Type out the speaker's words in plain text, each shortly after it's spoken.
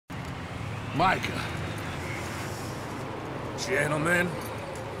Micah. Gentlemen,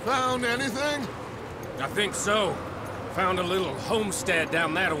 Found anything? I think so. Found a little homestead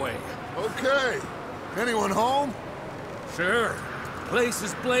down that way. Okay. Anyone home? Sure. Place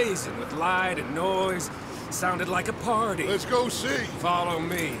is blazing with light and noise. Sounded like a party. Let's go see. Follow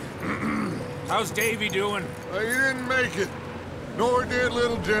me. How's Davy doing? He didn't make it. Nor did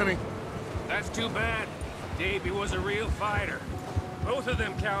little Jenny. That's too bad. Davy was a real fighter. Both of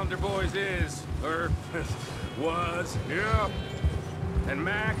them calendar boys is, or was. Yeah, And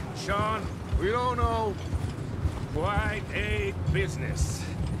Mac, Sean, we don't know. quite a business.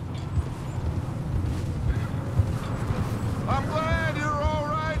 I'm glad you're all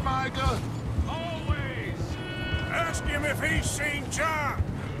right, Micah. Always! Ask him if he's seen John.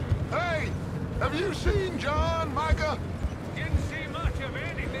 Hey, have you seen John, Micah? Didn't see much of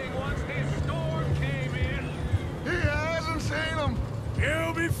anything once this storm came in. He hasn't seen him.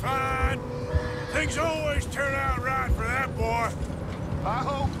 He'll be fine. Things always turn out right for that boy. I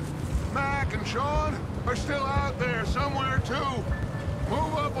hope Mac and Sean are still out there somewhere, too.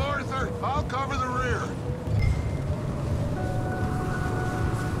 Move up, Arthur. I'll cover the rear.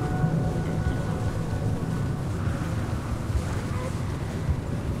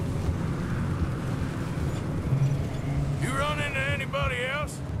 You run into anybody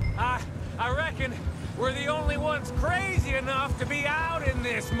else? I reckon we're the only ones crazy enough to be out in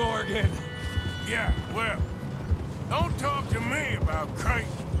this, Morgan. Yeah, well, don't talk to me about crazy.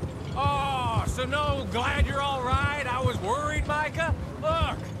 Oh, so no, glad you're all right. I was worried, Micah.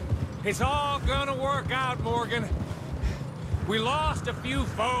 Look, it's all gonna work out, Morgan. We lost a few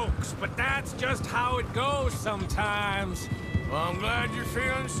folks, but that's just how it goes sometimes. Well, I'm glad you're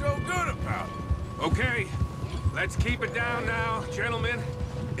feeling so good about it. Okay, let's keep it down now, gentlemen.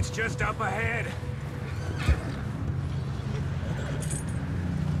 It's just up ahead.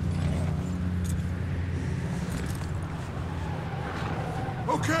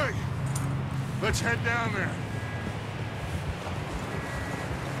 Okay, let's head down there.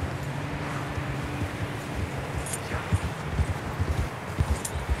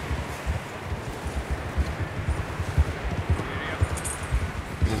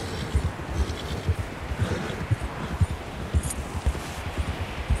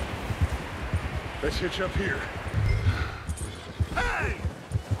 Let's hitch up here. Hey!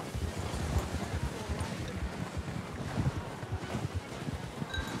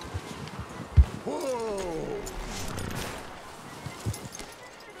 Whoa!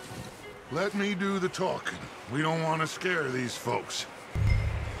 Let me do the talking. We don't want to scare these folks.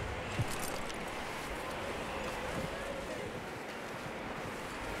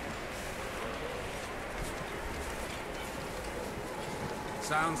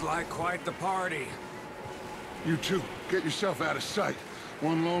 Sounds like quite the party. You two, get yourself out of sight.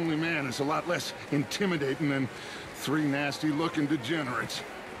 One lonely man is a lot less intimidating than three nasty-looking degenerates.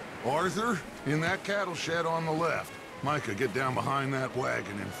 Arthur, in that cattle shed on the left. Micah, get down behind that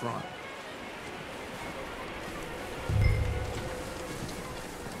wagon in front.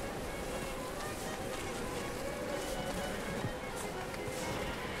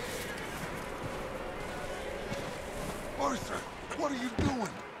 Arthur, what are you doing?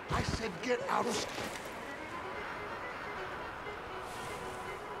 I said get out of...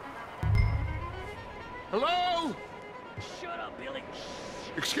 Hello? Shut up, Billy.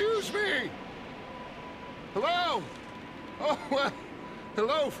 Excuse me? Hello? Oh, well,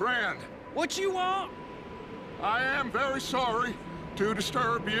 hello, friend. What you want? I am very sorry to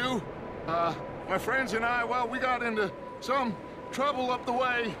disturb you. My friends and I, well, we got into some trouble up the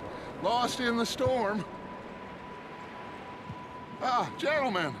way, lost in the storm. Ah,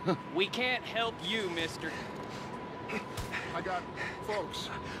 gentlemen. We can't help you, mister. I got folks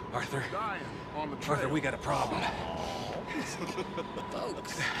Arthur, dying on the trail. Arthur, we got a problem.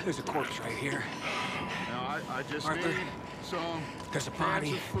 Folks, there's a corpse right here. Now, I just Arthur, need some there's a cans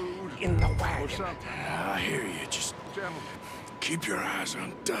body of food in the or wagon. something. I hear you. Just Gentlemen, keep your eyes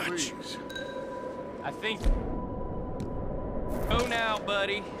on Dutch. please. I think... Go now,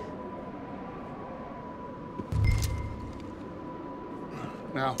 buddy.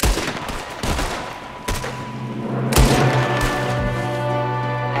 Now.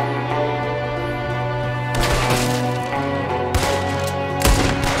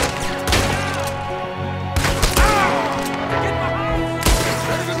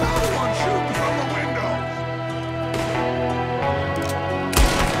 There's another one shooting from the window.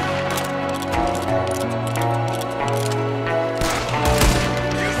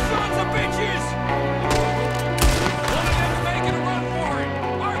 You sons of bitches! One of them's making a run for it!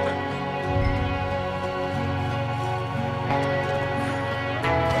 Arthur,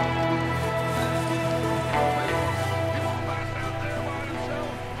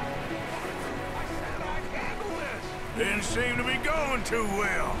 seem to be going too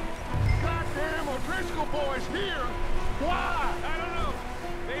well. Goddamn O'Driscoll boys here! Why? I don't know.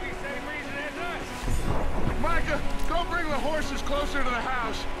 Maybe same reason as us. Micah, go bring the horses closer to the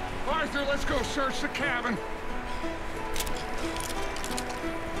house. Arthur, let's go search the cabin.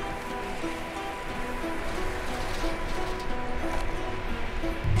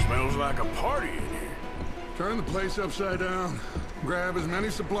 Smells like a party in here. Turn the place upside down. Grab as many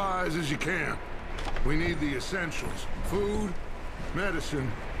supplies as you can. We need the essentials. Food,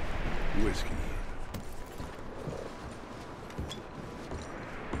 medicine, whiskey.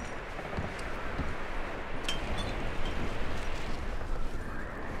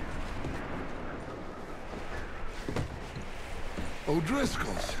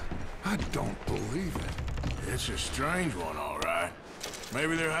 O'Driscoll's. I don't believe it. It's a strange one, all right.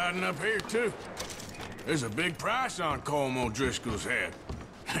 Maybe they're hiding up here, too. There's a big price on Colm O'Driscoll's head.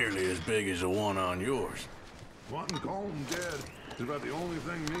 Nearly as big as the one on yours. Wanting Colm dead is about the only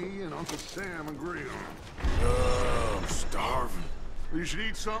thing me and Uncle Sam agree on. Oh, I'm starving. You should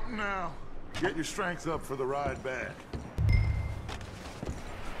eat something now. Get your strength up for the ride back.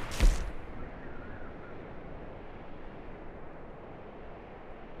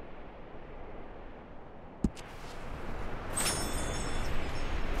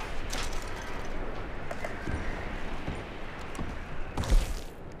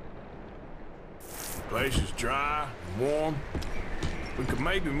 Place is dry and warm. We could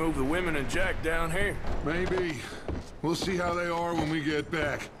maybe move the women and Jack down here. Maybe. We'll see how they are when we get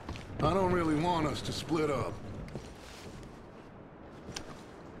back. I don't really want us to split up.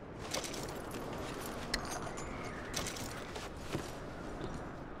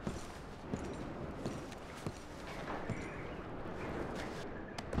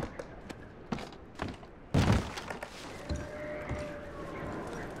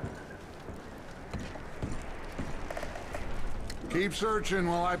 Keep searching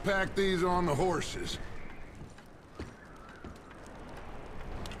while I pack these on the horses.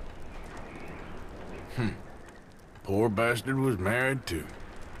 Poor bastard was married, too.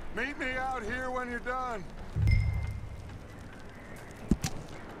 Meet me out here when you're done.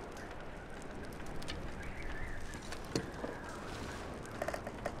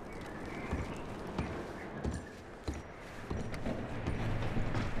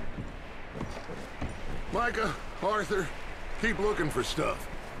 Micah, Arthur, keep looking for stuff.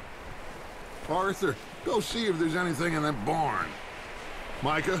 Arthur, go see if there's anything in that barn.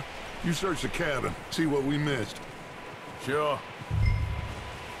 Micah, you search the cabin, see what we missed. Sure.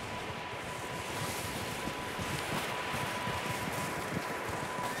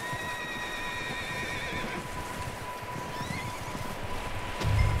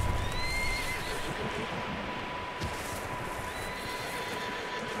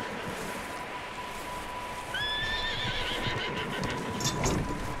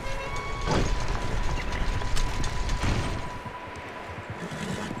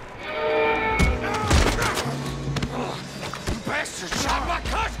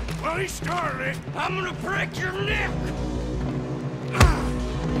 Well, he started it. I'm gonna break your neck!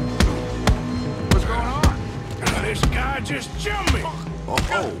 What's going on? This guy just jumped me.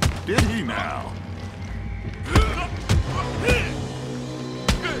 Oh, did he now?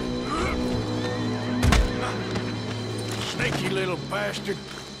 Sneaky little bastard.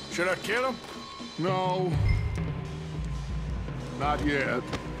 Should I kill him? No. Not yet.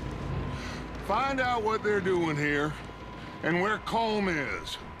 Find out what they're doing here, and where Colm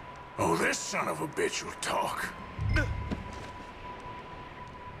is. Oh, this son of a bitch will talk.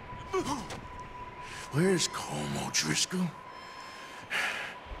 Where's Colm O'Driscoll?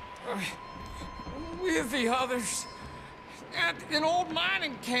 With the others. At an old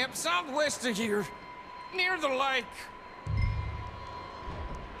mining camp southwest of here. Near the lake.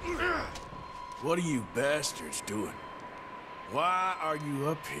 What are you bastards doing? Why are you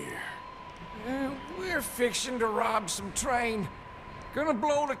up here? We're fixing to rob some train. Gonna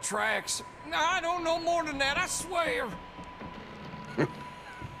blow the tracks. I don't know more than that, I swear.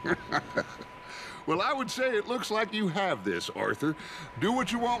 Well, I would say it looks like you have this, Arthur. Do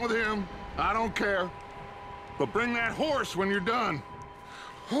what you want with him. I don't care. But bring that horse when you're done.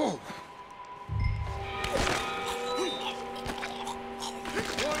 Oh.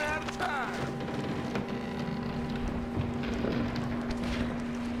 One at a time.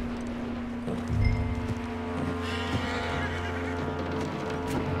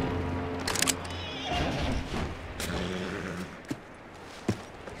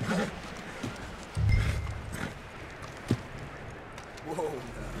 Whoa.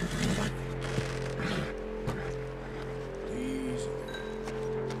 Easy.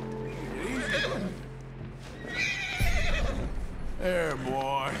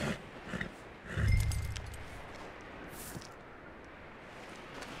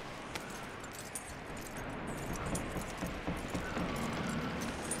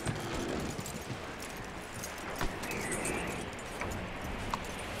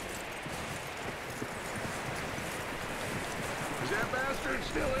 Lizard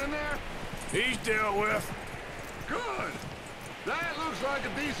still in there? He's dealt with. Good. That looks like a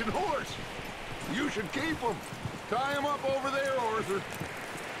decent horse. You should keep him. Tie him up over there, Arthur.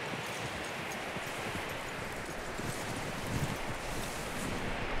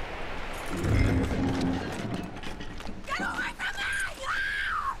 Get away from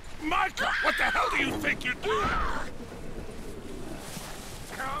me! Micah, what the hell do you think you're doing?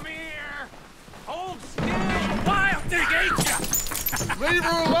 Come here! Hold still! Wild thing, ain't ya? Leave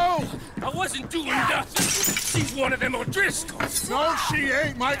her alone! I wasn't doing nothing. She's one of them O'Driscolls. No, she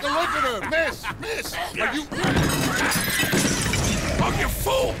ain't, Micah. Look at her. Miss, are you... Oh, you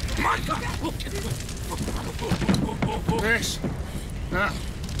fool! Micah! Miss, now,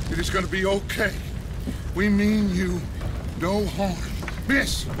 it is gonna be okay. We mean you no harm.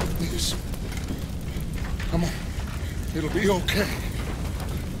 Miss. Come on. It'll be okay.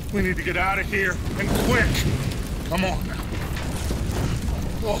 We need to get out of here, and quick. Come on now.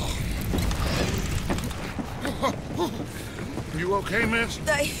 Oh. You okay, miss?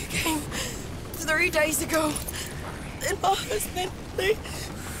 They came 3 days ago. And my husband, they...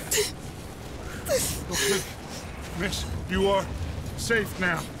 Okay. Miss, you are safe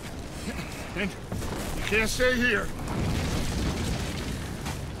now. And you can't stay here.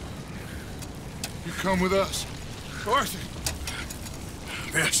 You come with us. Arthur.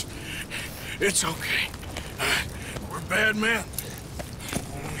 Miss, it's okay. We're bad men.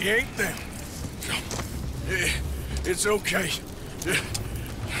 We ain't them. It's okay.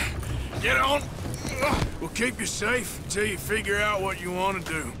 Get on. We'll keep you safe until you figure out what you want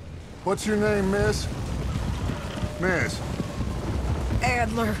to do. What's your name, miss? Miss.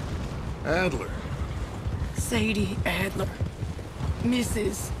 Adler. Adler. Sadie Adler.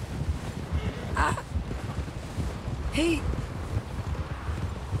 Mrs.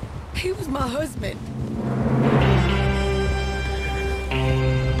 He was my husband.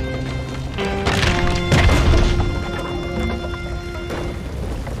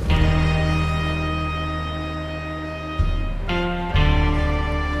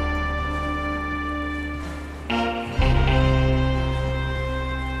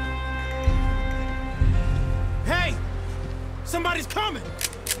 Hey! Somebody's coming!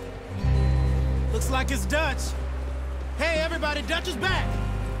 Looks like it's Dutch. Hey, everybody, Dutch is back!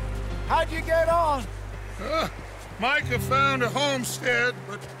 How'd you get on? Micah found a homestead,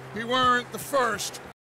 but he weren't the first.